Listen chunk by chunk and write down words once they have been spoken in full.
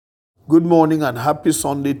Good morning and happy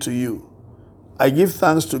Sunday to you. I give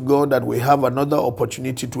thanks to God that we have another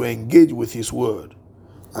opportunity to engage with His Word.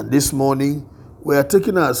 And this morning, we are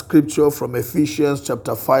taking our scripture from Ephesians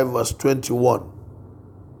chapter 5 verse 21.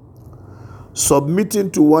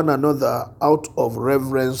 Submitting to one another out of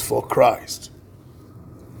reverence for Christ.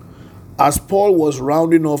 As Paul was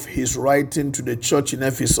rounding off his writing to the church in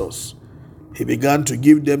Ephesus, he began to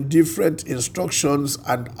give them different instructions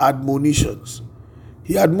and admonitions.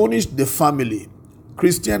 He admonished the family,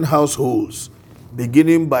 Christian households,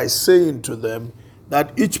 beginning by saying to them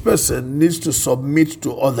that each person needs to submit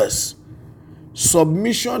to others.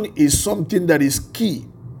 Submission is something that is key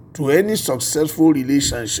to any successful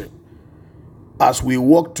relationship. As we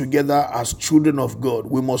walk together as children of God,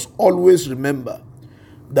 we must always remember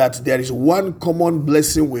that there is one common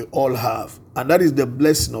blessing we all have, and that is the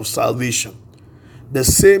blessing of salvation. The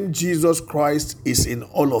same Jesus Christ is in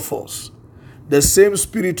all of us. The same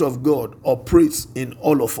Spirit of God operates in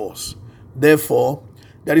all of us. Therefore,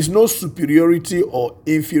 there is no superiority or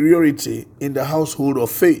inferiority in the household of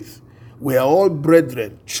faith. We are all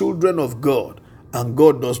brethren, children of God, and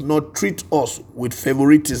God does not treat us with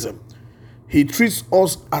favoritism. He treats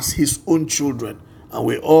us as His own children, and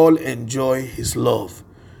we all enjoy His love.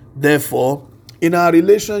 Therefore, in our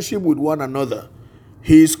relationship with one another,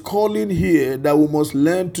 He is calling here that we must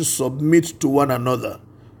learn to submit to one another.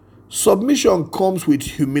 Submission comes with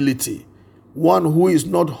humility. One who is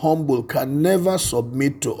not humble can never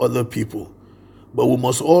submit to other people. But we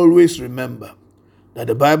must always remember that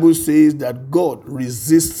the Bible says that God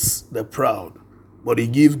resists the proud, but He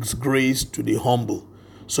gives grace to the humble.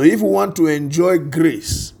 So if we want to enjoy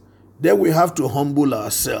grace, then we have to humble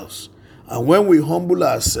ourselves. And when we humble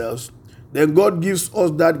ourselves, then God gives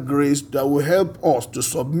us that grace that will help us to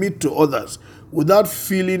submit to others without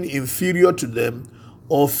feeling inferior to them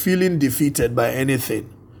or feeling defeated by anything.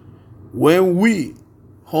 When we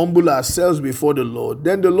humble ourselves before the Lord,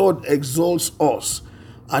 then the Lord exalts us.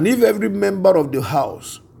 And if every member of the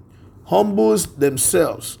house humbles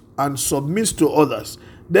themselves and submits to others,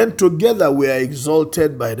 then together we are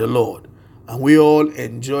exalted by the Lord. And we all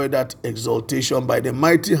enjoy that exaltation by the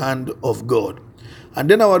mighty hand of God. And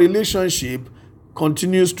then our relationship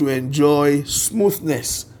continues to enjoy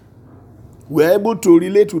smoothness. We are able to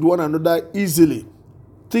relate with one another easily.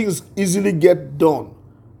 Things easily get done.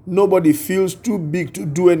 Nobody feels too big to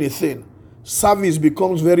do anything. Service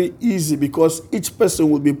becomes very easy because each person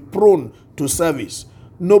will be prone to service.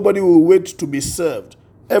 Nobody will wait to be served.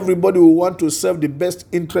 Everybody will want to serve the best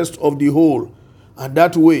interest of the whole. And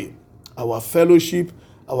that way, our fellowship,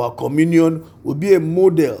 our communion will be a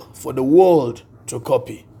model for the world to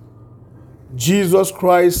copy. Jesus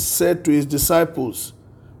Christ said to His disciples,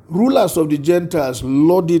 "Rulers of the Gentiles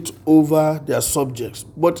lord it over their subjects,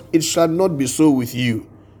 but it shall not be so with you.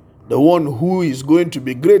 The one who is going to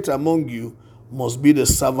be great among you must be the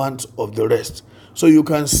servant of the rest." So you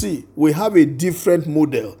can see, we have a different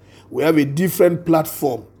model. We have a different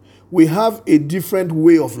platform. We have a different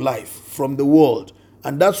way of life from the world.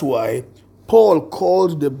 And that's why Paul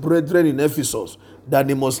called the brethren in Ephesus that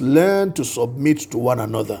they must learn to submit to one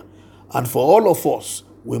another. And for all of us,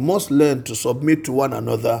 we must learn to submit to one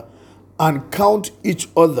another and count each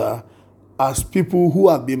other as people who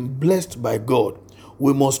have been blessed by God.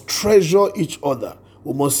 We must treasure each other.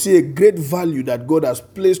 We must see a great value that God has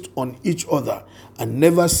placed on each other and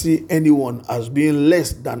never see anyone as being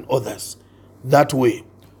less than others. That way,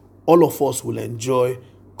 all of us will enjoy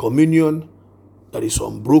communion that is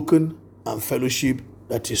unbroken and fellowship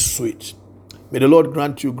that is sweet. May the Lord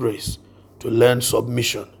grant you grace to learn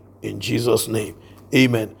submission in Jesus' name.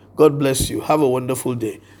 Amen. God bless you. Have a wonderful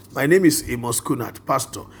day. My name is Amos Kunat,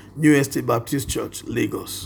 pastor, New Estate Baptist Church, Lagos.